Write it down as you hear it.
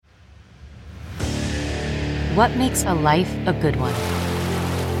What makes a life a good one?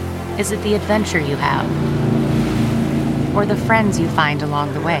 Is it the adventure you have? Or the friends you find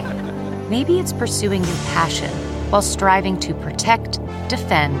along the way? Maybe it's pursuing your passion while striving to protect,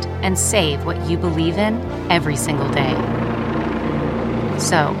 defend, and save what you believe in every single day.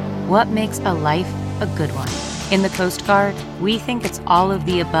 So, what makes a life a good one? In the Coast Guard, we think it's all of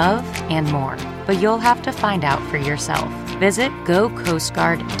the above and more, but you'll have to find out for yourself. Visit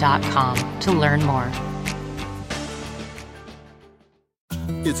gocoastguard.com to learn more.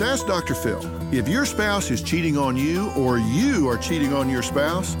 It's Ask Dr. Phil. If your spouse is cheating on you or you are cheating on your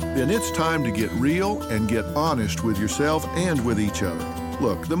spouse, then it's time to get real and get honest with yourself and with each other.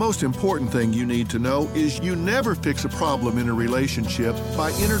 Look, the most important thing you need to know is you never fix a problem in a relationship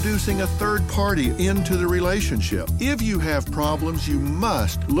by introducing a third party into the relationship. If you have problems, you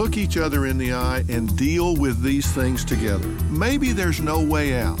must look each other in the eye and deal with these things together. Maybe there's no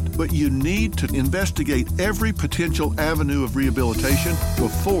way out, but you need to investigate every potential avenue of rehabilitation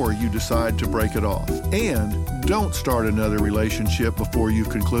before you decide to break it off. And don't start another relationship before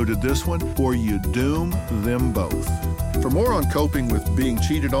you've concluded this one, or you doom them both. For more on coping with being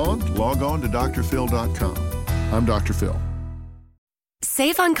cheated on, log on to drphil.com. I'm Dr. Phil.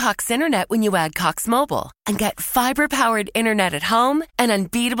 Save on Cox Internet when you add Cox Mobile and get fiber-powered internet at home and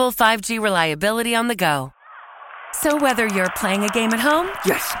unbeatable 5G reliability on the go. So whether you're playing a game at home,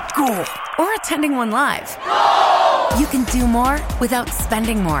 yes, cool, or attending one live, you can do more without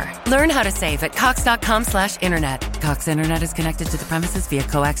spending more. Learn how to save at cox.com/internet. Cox Internet is connected to the premises via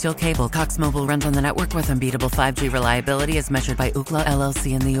coaxial cable. Cox Mobile runs on the network with unbeatable 5G reliability as measured by Ookla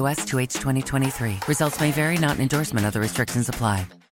LLC in the U.S. to H 2023. Results may vary, not an endorsement. Other restrictions apply.